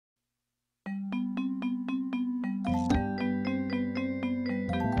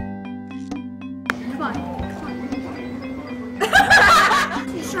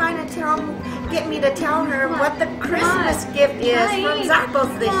She's trying to get me to tell her what the Christmas gift is from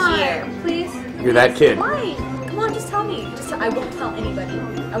Zappos this year. Please. You're that kid. Why? Come on, just tell me. I won't tell anybody.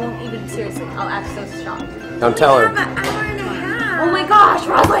 I won't even, seriously. I'll act so shocked. Don't tell her. We have an hour and a half. Oh my gosh,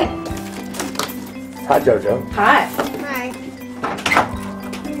 Roslyn! Hi, JoJo. Hi. Hi.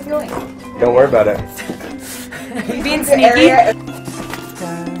 Where are you going? Don't worry about it. You being sneaky?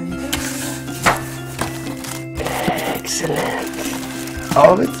 Excellent.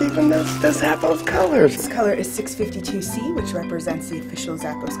 Oh, it's even the Zappos colors. This color is 652C, which represents the official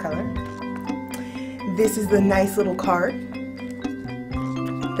Zappos color. This is the nice little card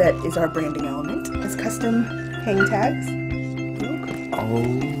that is our branding element. It's custom hang tags. Oh,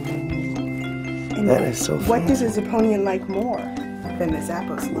 And that is so fun. what does a Zapponian like more than the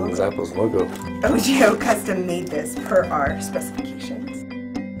Zappos logo? Zappos logo. OGO custom made this per our specifications.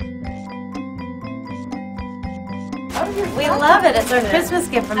 We love it. It's our Christmas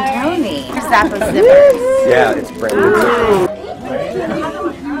gift from Tony. Zappos zippers. Yeah, it's brand new.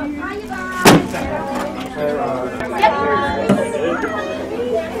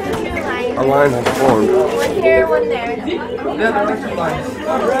 A line has formed. One here, one there.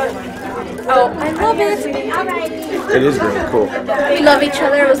 Oh, I love it. It is really cool. We love each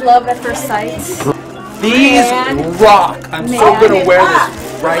other. It was love at first sight. These rock. I'm so gonna wear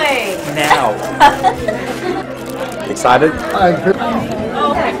this right now. Excited?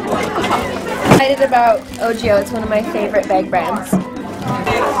 Excited about OGO. It's one of my favorite bag brands.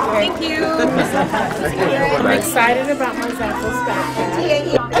 Thank you. I'm excited about my Zappos backpack.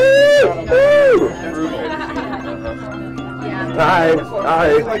 Hi.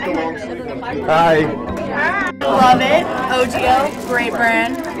 Love it. OGO, great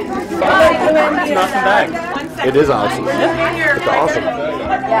brand. It's not the bag. It is awesome. It's awesome.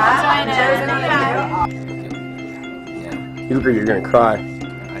 You look like you're gonna cry.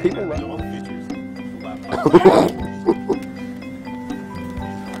 People love